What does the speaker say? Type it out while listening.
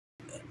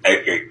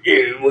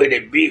It would a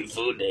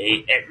beautiful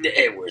day at the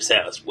Edwards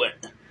house.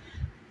 What?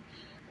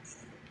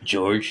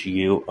 George,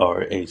 you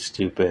are a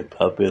stupid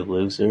puppet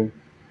loser.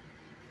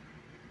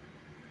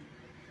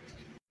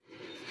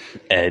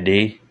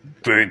 Eddie,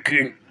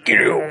 Bacon,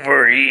 get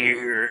over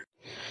here.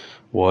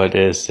 What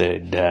is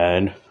it,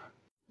 Dad?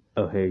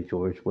 Oh, hey,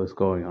 George, what's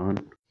going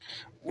on?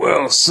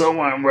 Well,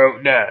 someone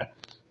wrote that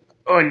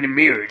on the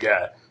mirror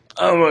that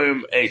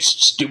I'm a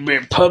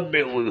stupid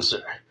puppet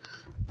loser.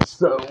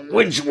 So,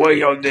 which one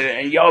y'all did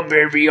it? And y'all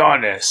better be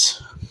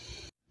honest.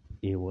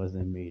 It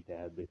wasn't me,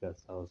 Dad, because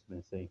I was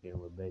missing here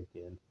with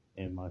Bacon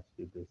and my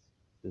stupid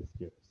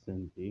sister,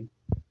 Cindy.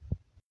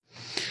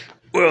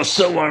 Well,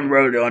 someone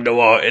wrote it on the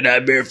wall, and I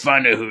better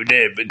find out who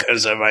did,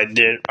 because if I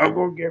did, I'm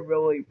gonna get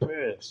really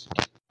pissed.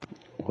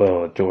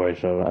 Well,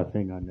 George, I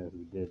think I know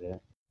who did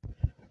it.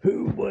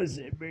 Who was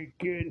it,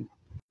 Bacon?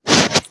 My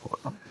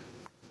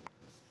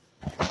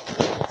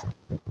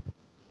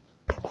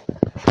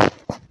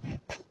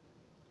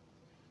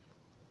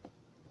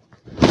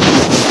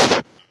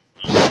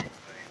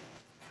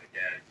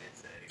dad did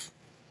say,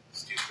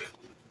 stupid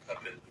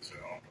puppet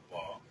loser on the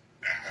wall.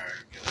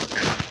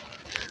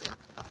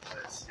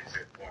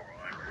 Stupid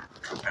moron.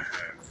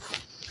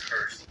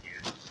 Curse you,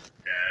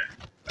 Dad.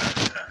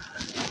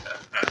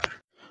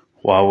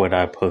 Why would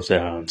I post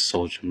that on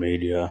social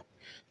media?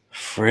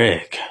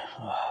 Frick.